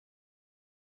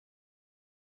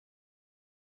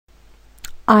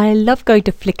I love going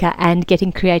to Flickr and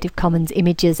getting Creative Commons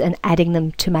images and adding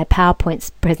them to my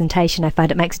PowerPoint presentation. I find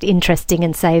it makes it interesting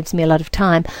and saves me a lot of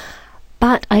time.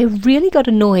 But I really got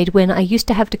annoyed when I used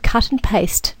to have to cut and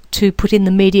paste to put in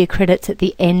the media credits at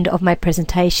the end of my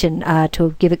presentation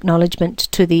to give acknowledgement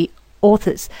to the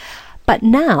authors. But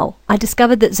now I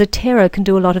discovered that Zotero can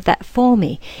do a lot of that for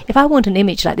me. If I want an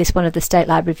image like this one of the State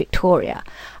Library Victoria,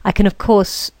 I can of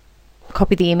course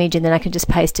copy the image and then I can just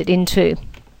paste it into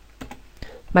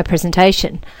my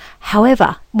presentation.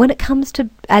 However, when it comes to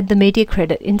add the media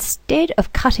credit, instead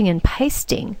of cutting and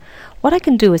pasting, what I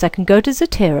can do is I can go to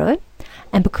Zotero,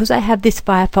 and because I have this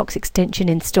Firefox extension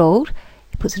installed,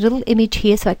 it puts a little image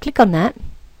here, so I click on that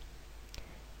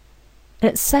and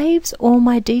it saves all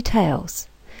my details.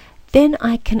 Then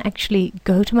I can actually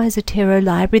go to my Zotero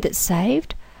library that's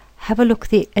saved, have a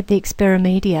look at the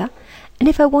Experimenta, and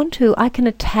if I want to, I can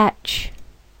attach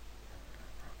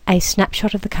a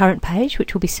snapshot of the current page,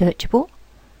 which will be searchable.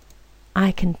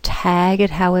 I can tag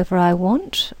it however I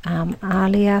want,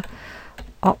 Alia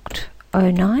Oct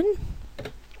 09.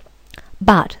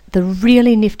 But the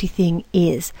really nifty thing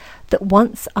is that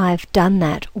once I've done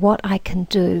that, what I can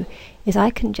do is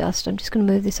I can I'm just going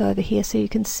to move this over here so you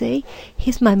can see.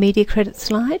 Here's my media credit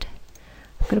slide.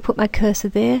 I'm going to put my cursor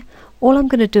there. All I'm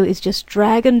going to do is just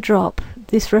drag and drop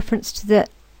this reference to the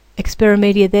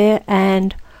Experimenta there,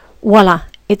 and voila,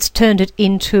 it's turned it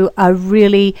into a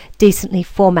really decently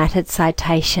formatted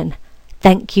citation.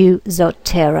 Thank you,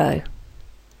 Zotero.